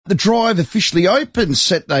the drive officially opens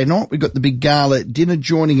Saturday night. We've got the big gala dinner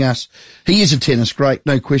joining us. He is a tennis great,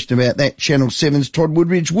 no question about that. Channel 7's Todd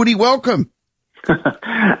Woodbridge. Woody, welcome.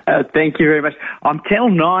 Thank you very much. I'm Channel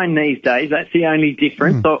 9 these days. That's the only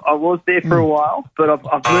difference. I was there for a while, but I've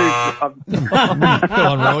moved. Go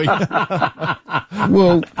on, Roy.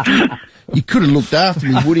 Well, you could have looked after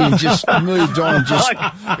me, Woody, and just moved on.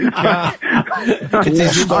 It's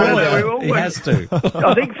his boy. He has to.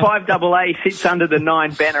 I think 5AA sits under the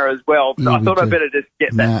 9 banner as well, so I thought I'd better just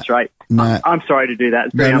get that straight. I'm sorry to do that.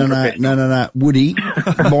 It's very unprofessional. No. Woody,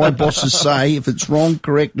 my bosses say if it's wrong,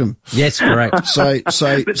 correct them. Yes, correct. So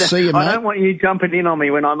see you, mate. I don't want you jumping in on me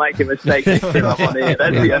when I make a mistake. That's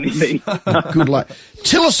the only thing. Good luck.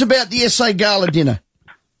 Tell us about the SA Gala dinner.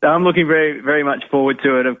 I'm looking very, very much forward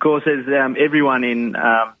to it. Of course, as everyone in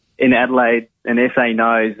Adelaide and SA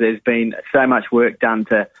knows, there's been so much work done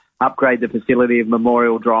to upgrade the facility of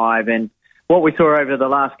Memorial Drive, and what we saw over the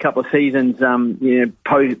last couple of seasons,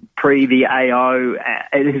 pre the AO,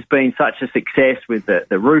 it has been such a success with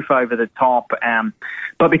the roof over the top.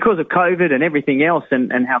 But because of COVID and everything else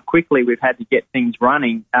and how quickly we've had to get things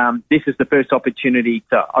running, this is the first opportunity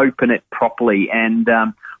to open it properly. And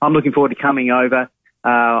I'm looking forward to coming over.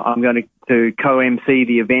 I'm going to co-MC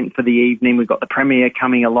the event for the evening. We've got the Premier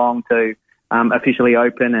coming along to officially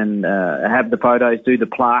open and have the photos, do the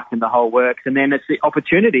plaque and the whole works. And then it's the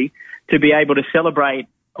opportunity to be able to celebrate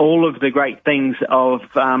all of the great things of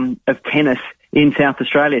tennis in South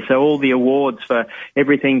Australia. So all the awards for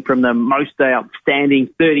everything from the most outstanding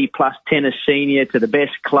 30-plus tennis senior to the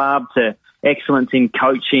best club to excellence in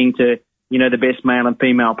coaching to, the best male and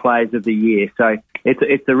female players of the year. So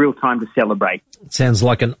it's a real time to celebrate. It sounds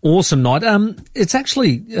like an awesome night. It's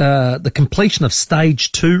actually the completion of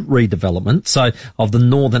Stage 2 redevelopment, so of the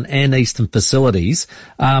northern and eastern facilities,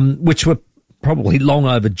 which were probably long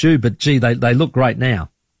overdue, but gee, they look great now.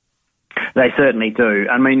 They certainly do.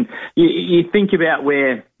 I mean, you think about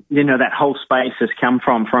where, that whole space has come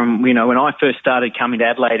from, when I first started coming to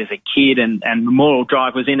Adelaide as a kid and Memorial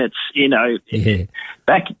Drive was in its,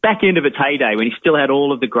 back end of its heyday when you still had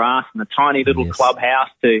all of the grass and the tiny little clubhouse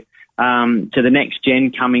to the next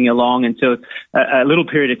gen coming along until a little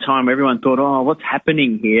period of time where everyone thought, oh, what's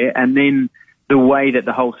happening here? And then the way that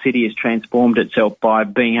the whole city has transformed itself by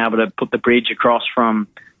being able to put the bridge across from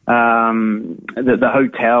the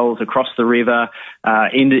hotels across the river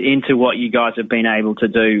into what you guys have been able to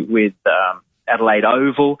do with Adelaide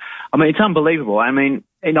Oval. I mean, it's unbelievable. I mean,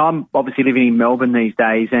 I'm obviously living in Melbourne these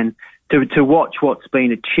days, and to watch what's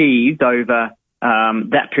been achieved over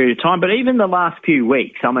that period of time, but even the last few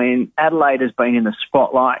weeks, I mean, Adelaide has been in the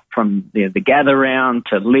spotlight from the gather round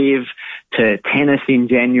to live to tennis in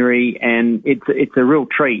January, and it's a real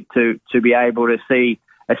treat to be able to see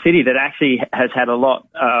a city that actually has had a lot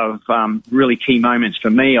of really key moments for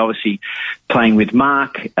me, obviously playing with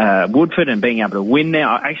Mark Woodford and being able to win there.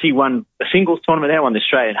 I actually won a singles tournament there, won the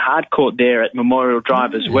Australian hardcourt there at Memorial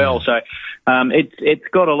Drive as well. So it's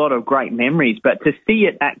got a lot of great memories, but to see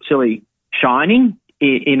it actually shining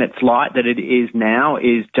in its light that it is now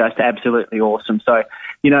is just absolutely awesome. So,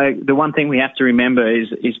 the one thing we have to remember is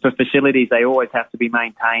for facilities, they always have to be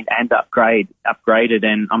maintained and upgraded,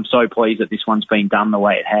 and I'm so pleased that this one's been done the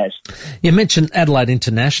way it has. You mentioned Adelaide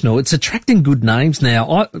International. It's attracting good names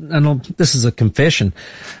now. This is a confession.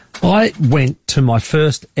 I went to my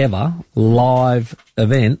first ever live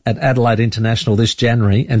event at Adelaide International this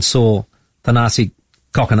January and saw Thanasi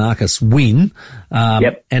Kokkinakis win,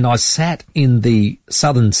 and I sat in the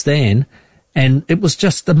southern stand, and it was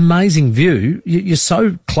just an amazing view. You're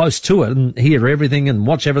so close to it and hear everything and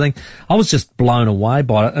watch everything. I was just blown away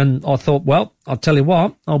by it, and I thought, well, I'll tell you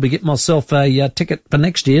what, I'll be getting myself a ticket for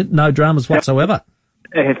next year, no dramas whatsoever.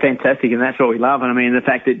 Fantastic, and that's what we love. And I mean, the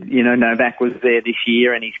fact that, Novak was there this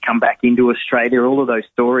year and he's come back into Australia, all of those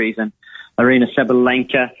stories, and Arina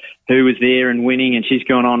Sabalenka, who was there and winning, and she's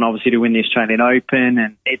gone on obviously to win the Australian Open.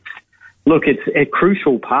 And it's a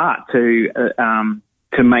crucial part to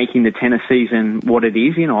making the tennis season what it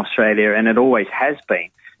is in Australia, and it always has been.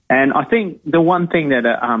 And I think the one thing that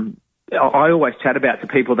I always chat about to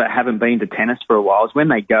people that haven't been to tennis for a while is when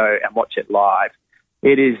they go and watch it live,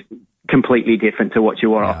 it is completely different to what you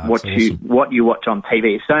watch on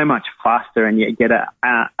TV. It's so much faster, and you get a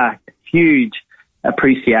huge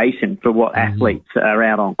appreciation for what athletes are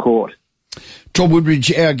out on court. Todd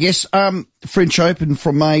Woodbridge, our guest. French Open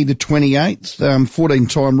from May the 28th.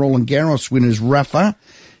 14-time Roland Garros winner's Rafa.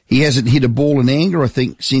 He hasn't hit a ball in anger, I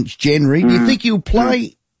think, since January. Do you think he'll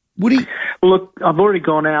play, would he? Well, look, I've already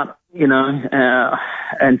gone out,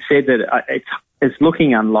 and said that it's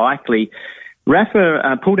looking unlikely.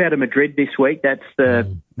 Rafa pulled out of Madrid this week. That's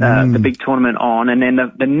the big tournament on. And then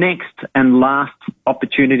the next and last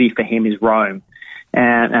opportunity for him is Rome.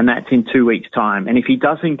 And that's in 2 weeks' time. And if he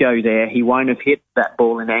doesn't go there, he won't have hit that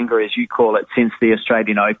ball in anger, as you call it, since the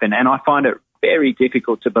Australian Open. And I find it very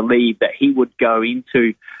difficult to believe that he would go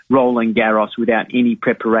into Roland Garros without any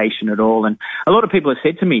preparation at all. And a lot of people have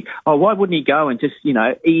said to me, oh, why wouldn't he go and just,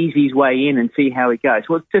 ease his way in and see how it goes?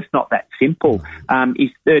 Well, it's just not that simple.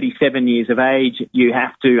 He's 37 years of age. You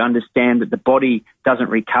have to understand that the body doesn't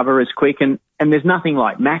recover as quick. And there's nothing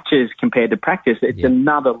like matches compared to practice. It's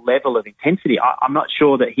another level of intensity. I'm not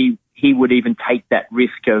sure that he would even take that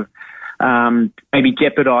risk of maybe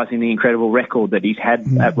jeopardising the incredible record that he's had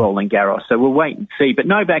at Roland Garros. So we'll wait and see. But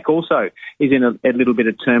Novak also is in a little bit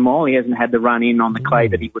of turmoil. He hasn't had the run in on the clay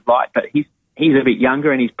that he would like, but he's a bit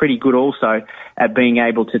younger and he's pretty good also at being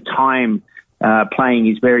able to time playing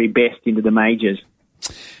his very best into the majors.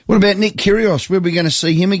 What about Nick Kyrgios? Where are we going to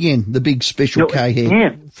see him again, the big special K here?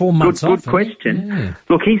 Yeah, 4 months off. Good question. Yeah.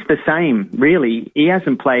 Look, he's the same, really. He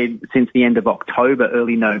hasn't played since the end of October,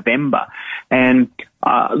 early November. And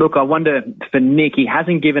look, I wonder for Nick, he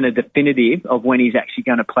hasn't given a definitive of when he's actually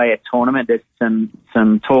going to play a tournament. There's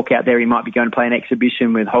some talk out there he might be going to play an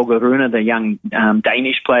exhibition with Holger Rune, the young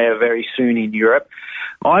Danish player, very soon in Europe.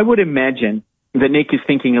 I would imagine that Nick is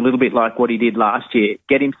thinking a little bit like what he did last year,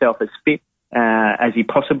 get himself as fit as he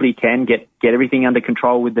possibly can, get everything under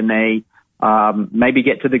control with the knee, maybe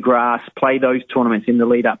get to the grass, play those tournaments in the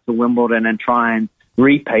lead up to Wimbledon and try and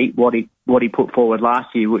repeat what he put forward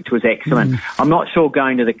last year, which was excellent. I'm not sure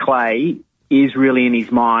going to the clay is really in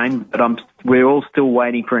his mind, but we're all still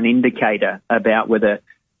waiting for an indicator about whether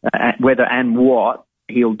and what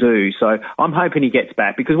he'll do. So I'm hoping he gets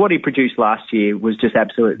back, because what he produced last year was just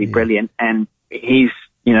absolutely brilliant, and he's,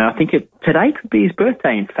 I think today could be his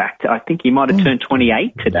birthday, in fact. I think he might have turned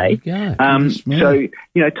 28 today. So,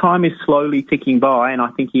 time is slowly ticking by, and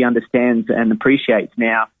I think he understands and appreciates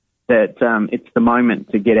now that it's the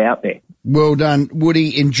moment to get out there. Well done,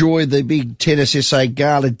 Woody. Enjoy the big Tennis SA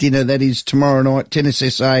gala dinner that is tomorrow night. Tennis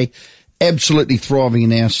SA absolutely thriving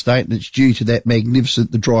in our state, and it's due to that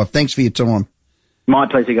magnificent The Drive. Thanks for your time. My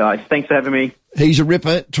pleasure, guys. Thanks for having me. He's a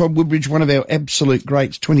ripper. Todd Woodbridge, one of our absolute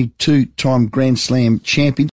greats, 22-time Grand Slam champion.